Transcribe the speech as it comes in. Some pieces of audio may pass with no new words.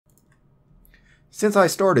Since I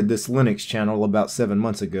started this Linux channel about 7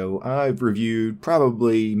 months ago, I've reviewed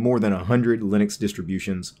probably more than 100 Linux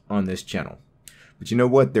distributions on this channel. But you know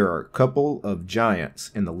what? There are a couple of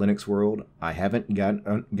giants in the Linux world I haven't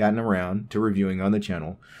gotten around to reviewing on the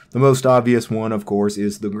channel. The most obvious one, of course,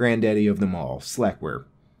 is the granddaddy of them all, Slackware.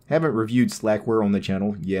 Haven't reviewed Slackware on the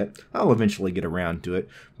channel yet. I'll eventually get around to it.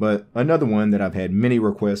 But another one that I've had many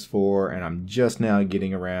requests for, and I'm just now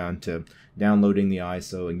getting around to downloading the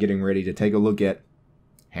ISO and getting ready to take a look at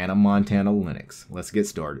Hannah Montana Linux. Let's get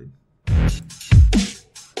started.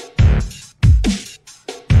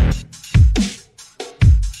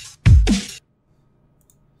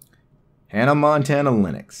 Hannah Montana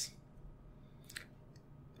Linux.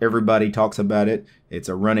 Everybody talks about it. It's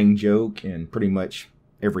a running joke in pretty much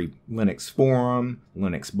every Linux forum,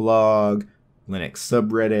 Linux blog, Linux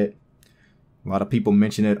subreddit. A lot of people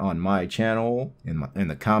mention it on my channel, in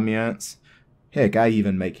the comments. Heck, I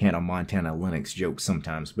even make Hannah Montana Linux jokes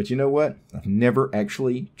sometimes. But you know what? I've never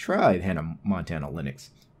actually tried Hannah Montana Linux.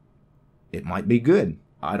 It might be good.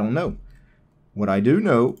 I don't know. What I do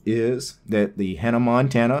know is that the Hannah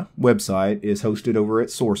Montana website is hosted over at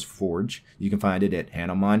SourceForge. You can find it at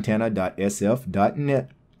hannahmontana.sf.net.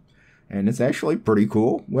 And it's actually a pretty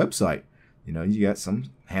cool website. You know, you got some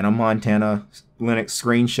Hannah Montana Linux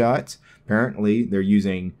screenshots. Apparently, they're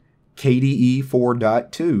using KDE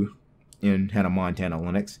 4.2 in Hannah Montana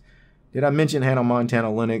Linux. Did I mention Hannah Montana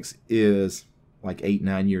Linux is like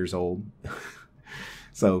 8-9 years old?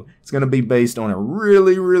 So it's going to be based on a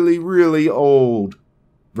really old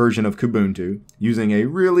version of Kubuntu using a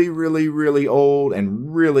really old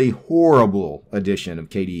and really horrible edition of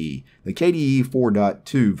KDE. The KDE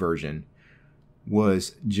 4.2 version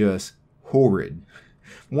was just horrid.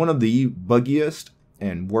 One of the buggiest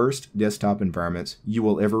and worst desktop environments you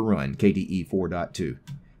will ever run, KDE 4.2.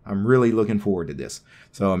 I'm really looking forward to this.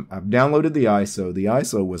 So I've downloaded the ISO. The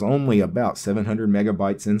ISO was only about 700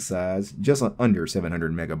 megabytes in size, just under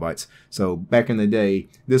 700 megabytes. So back in the day,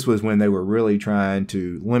 this was when they were really trying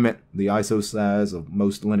to limit the ISO size of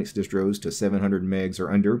most Linux distros to 700 megs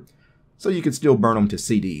or under. So you could still burn them to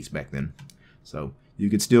CDs back then. So you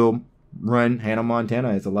could still run Hannah Montana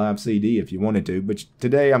as a live CD if you wanted to. But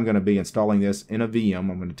today I'm going to be installing this in a VM.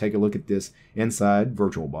 I'm going to take a look at this inside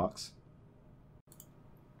VirtualBox.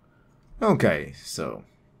 Okay, so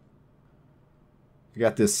we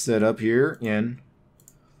got this set up here in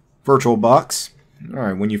VirtualBox. All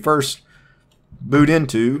right, when you first boot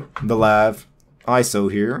into the live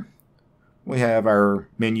ISO here, we have our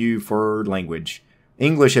menu for language.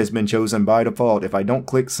 English has been chosen by default. If I don't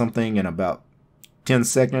click something in about 10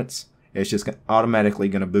 seconds, it's just automatically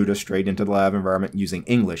going to boot us straight into the live environment using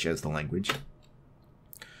English as the language.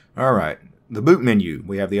 All right. The boot menu,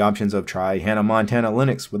 we have the options of try Hannah Montana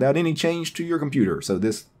Linux without any change to your computer. So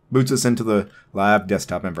this boots us into the live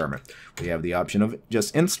desktop environment. We have the option of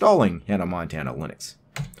just installing Hannah Montana Linux.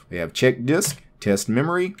 We have check disk, test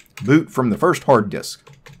memory, boot from the first hard disk.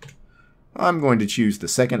 I'm going to choose the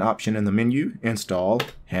second option in the menu, install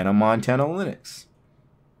Hannah Montana Linux.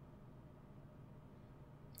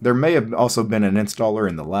 There may have also been an installer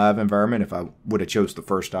in the live environment if I would have chose the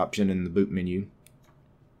first option in the boot menu.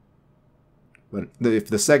 But if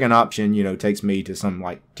the second option, you know, takes me to some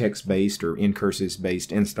like text-based or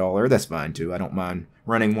incursive-based installer, that's fine too. I don't mind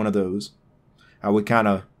running one of those. I would kind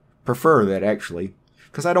of prefer that actually,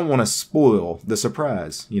 because I don't want to spoil the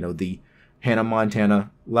surprise, you know, the Hannah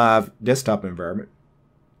Montana live desktop environment.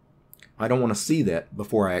 I don't want to see that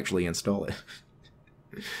before I actually install it.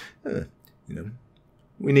 You know,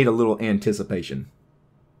 we need a little anticipation.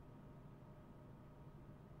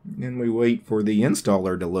 And we wait for the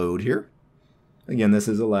installer to load here. Again, this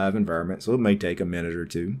is a live environment, so it may take a minute or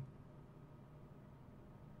two.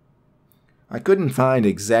 I couldn't find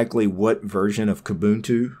exactly what version of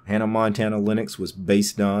Kubuntu Hannah Montana Linux was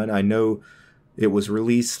based on. I know it was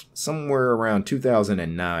released somewhere around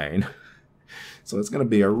 2009. So it's going to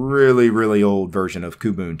be a really old version of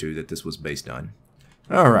Kubuntu that this was based on.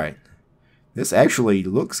 Alright. This actually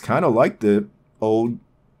looks kind of like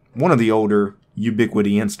one of the older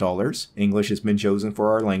Ubiquity installers. English has been chosen for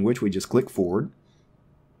our language. We just click forward.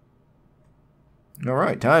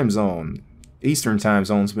 Alright, time zone. Eastern time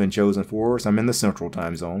zone's been chosen for us. I'm in the Central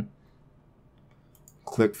time zone.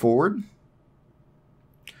 Click forward.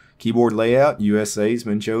 Keyboard layout, USA's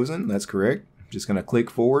been chosen. That's correct. Just going to click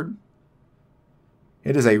forward.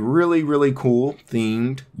 It is a really cool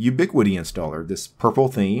themed Ubiquity installer. This purple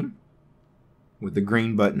theme with the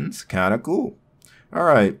green buttons. Kind of cool.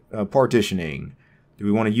 Alright, partitioning. Do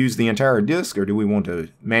we want to use the entire disk or do we want to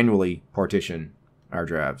manually partition our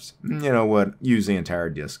drives? You know what? Use the entire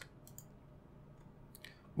disk.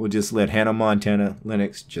 we'll just let Hannah Montana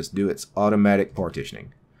Linux just do its automatic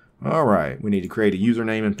partitioning. Alright, we need to create a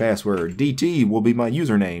username and password. DT will be my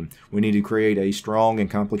username. We need to create a strong and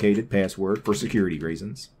complicated password for security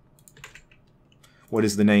reasons. What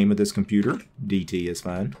is the name of this computer? DT is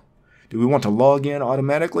fine. Do we want to log in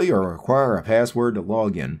automatically or require a password to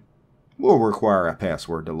log in? We'll require a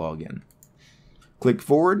password to log in. Click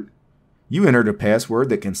forward. You entered a password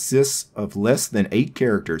that consists of less than 8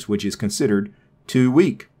 characters, which is considered too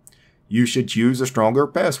weak. You should choose a stronger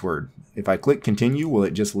password. If I click continue, will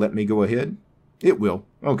it just let me go ahead? It will.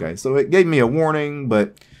 Okay, so it gave me a warning,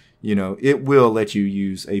 but it will let you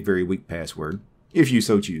use a very weak password if you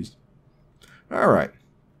so choose. Alright,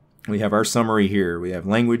 we have our summary here. We have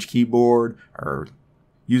language keyboard, our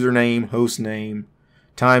username, host name,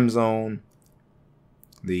 time zone,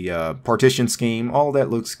 the partition scheme. All that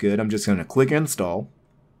looks good. I'm just going to click install.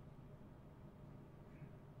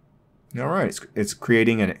 Alright, it's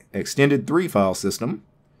creating an extended 3 file system.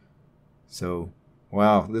 So,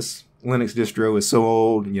 wow, this Linux distro is so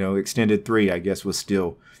old, extended 3 I guess was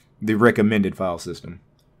still the recommended file system.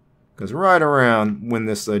 Because right around when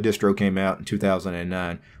this distro came out in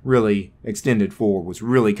 2009, really, extended 4 was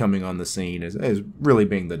really coming on the scene as really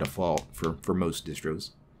being the default for most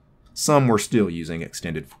distros. Some were still using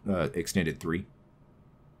extended 3.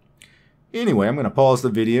 Anyway, I'm going to pause the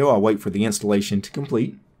video. I'll wait for the installation to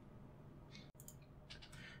complete.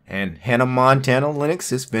 And Hannah Montana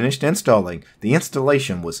Linux is finished installing. The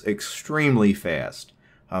installation was extremely fast,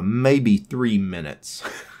 maybe 3 minutes.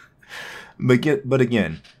 But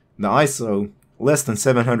again, the ISO less than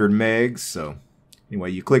 700 megs. So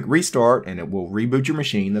anyway, you click restart and it will reboot your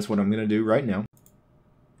machine. That's what I'm going to do right now.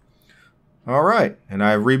 Alright, and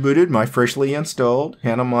I've rebooted my freshly installed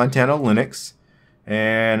Hannah Montana Linux,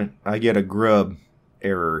 and I get a Grub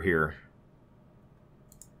error here.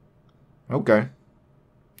 Okay.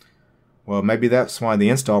 Well, maybe that's why the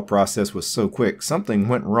install process was so quick. Something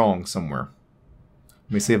went wrong somewhere.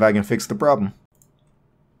 Let me see if I can fix the problem.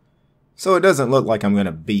 So it doesn't look like I'm going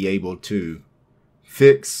to be able to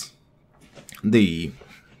fix the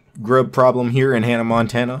Grub problem here in Hannah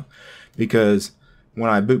Montana, because when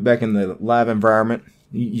I boot back in the live environment,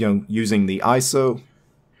 using the ISO,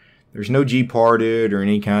 there's no gparted or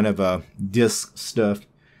any kind of disk stuff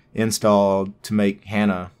installed to make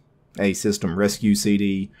Hannah a system rescue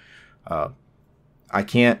CD. I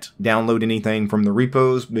can't download anything from the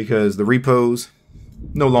repos because the repos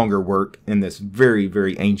no longer work in this very,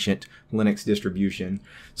 very ancient Linux distribution.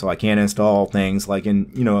 So I can't install things like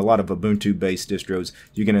in, a lot of Ubuntu-based distros.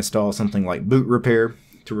 You can install something like boot repair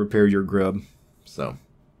to repair your Grub. So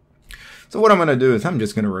what I'm going to do is I'm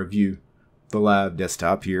just going to review the live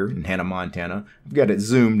desktop here in Hannah Montana. I've got it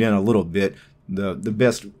zoomed in a little bit. The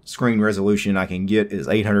best screen resolution I can get is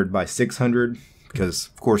 800 by 600 because,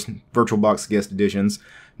 of course, VirtualBox Guest Editions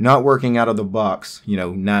not working out of the box,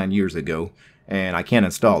 9 years ago, and I can't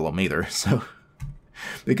install them either. So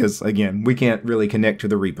because, again, we can't really connect to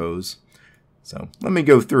the repos. So let me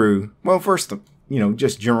go through. Well, first,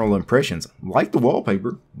 just general impressions. Like the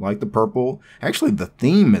wallpaper, like the purple. Actually, the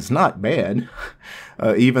theme is not bad.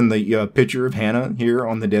 Even the picture of Hannah here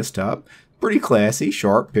on the desktop. Pretty classy,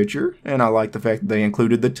 sharp picture. And I like the fact that they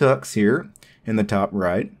included the tux here in the top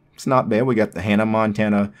right. It's not bad. We got the Hannah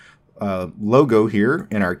Montana logo here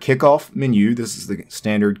in our Kickoff menu. This is the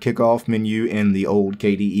standard Kickoff menu in the old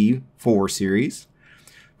KDE 4 series.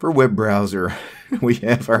 For web browser, we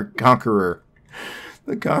have our Conqueror.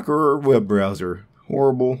 The Conqueror web browser.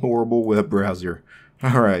 Horrible, horrible web browser.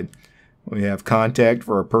 Alright. We have contact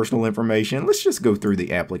for our personal information. Let's just go through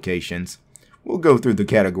the applications. We'll go through the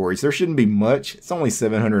categories. There shouldn't be much. It's only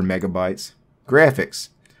 700 megabytes. Graphics.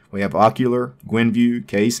 We have Ocular, GwenView,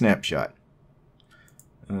 K-Snapshot.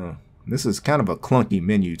 This is kind of a clunky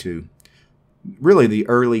menu too. Really, the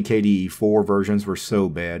early KDE 4 versions were so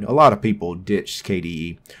bad. A lot of people ditched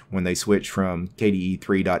KDE when they switched from KDE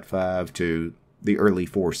 3.5 to the early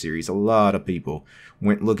 4 series. A lot of people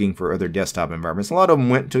went looking for other desktop environments. A lot of them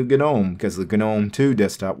went to GNOME because the GNOME 2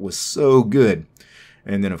 desktop was so good.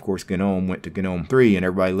 And then, of course, GNOME went to GNOME 3, and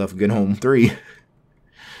everybody left GNOME 3.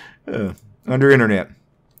 Under Internet,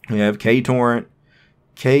 we have KTorrent,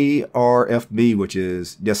 KRFB, which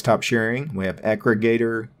is desktop sharing. We have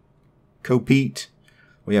Aggregator, Copete.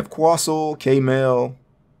 We have Quassel, Kmail.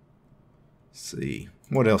 Let's see.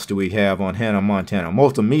 What else do we have on Hannah Montana?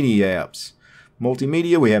 Multimedia apps.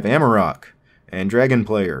 Multimedia, we have Amarok and Dragon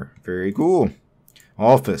Player. Very cool.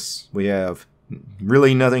 Office, we have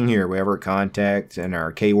really nothing here. We have our contact and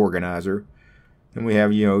our K-organizer. And we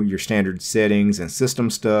have, your standard settings and system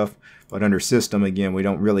stuff. But under system, again, we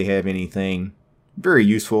don't really have anything Very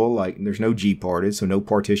useful, like there's no gparted, so no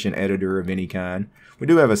partition editor of any kind. We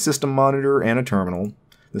do have a system monitor and a terminal.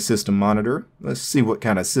 The system monitor, let's see what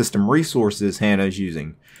kind of system resources HANA is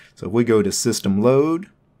using. So if we go to system load,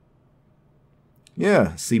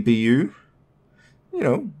 yeah, CPU, you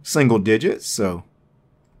know, single digits, so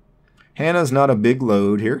HANA's not a big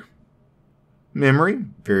load here. Memory,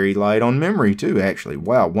 very light on memory too, actually.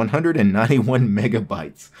 Wow, 191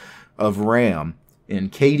 megabytes of RAM in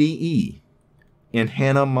KDE in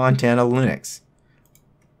Hannah Montana Linux.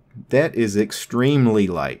 That is extremely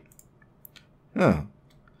light. Huh.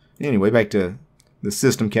 Anyway, back to the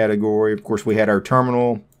system category. Of course, we had our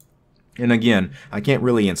terminal. And again, I can't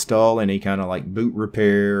really install any kind of like boot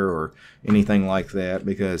repair or anything like that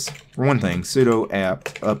because, for one thing, sudo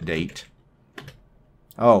apt update.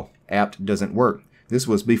 Oh, apt doesn't work. This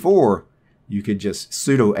was before you could just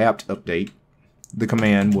sudo apt update. The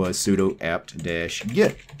command was sudo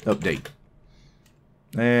apt-get update.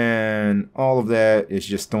 And all of that is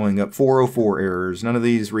just throwing up 404 errors. None of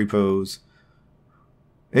these repos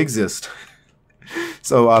exist.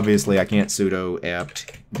 So obviously I can't sudo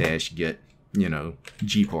apt-get, you know,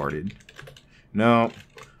 gparted. No.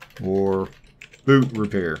 Or boot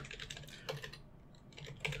repair.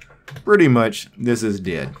 Pretty much this is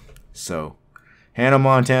dead. So Hannah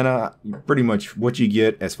Montana, pretty much what you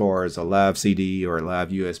get as far as a live CD or a live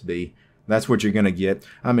USB. That's what you're going to get.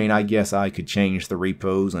 I mean, I guess I could change the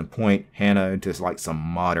repos and point Hannah to like some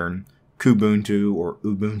modern Kubuntu or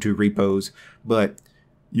Ubuntu repos, but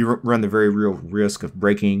you run the very real risk of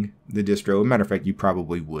breaking the distro. As a matter of fact, you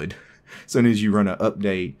probably would. As soon as you run an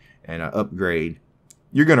update and an upgrade,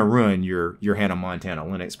 you're going to ruin your Hannah Montana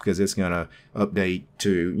Linux because it's going to update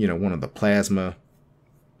to, you know, one of the Plasma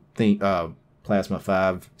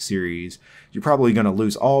 5 series. You're probably going to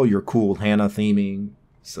lose all your cool Hannah theming.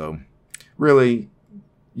 So really,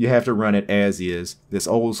 you have to run it as is. This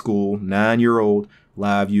old school 9-year-old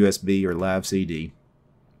live USB or live CD.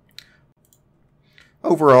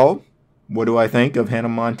 Overall, what do I think of Hannah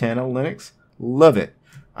Montana Linux? Love it.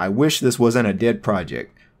 I wish this wasn't a dead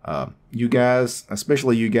project. You guys,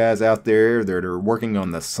 especially you guys out there that are working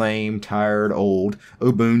on the same tired old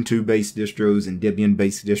Ubuntu-based distros and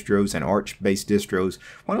Debian-based distros and Arch-based distros,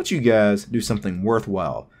 why don't you guys do something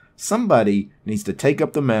worthwhile? Somebody needs to take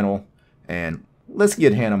up the mantle and let's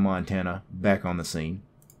get Hannah Montana back on the scene.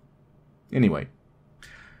 Anyway,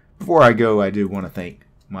 before I go, I do want to thank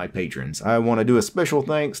my patrons. I want to do a special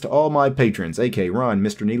thanks to all my patrons, a.k.a. Ron,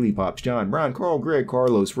 Mr. Neely Pops, John, Brian, Carl, Greg,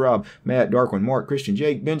 Carlos, Rob, Matt, Darkwin, Mark, Christian,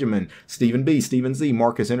 Jake, Benjamin, Stephen B, Stephen Z,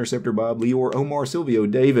 Marcus, Interceptor, Bob, Leor, Omar, Silvio,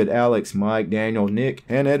 David, Alex, Mike, Daniel, Nick,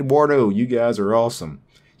 and Eduardo. You guys are awesome.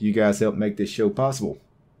 You guys help make this show possible.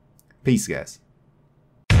 Peace, guys.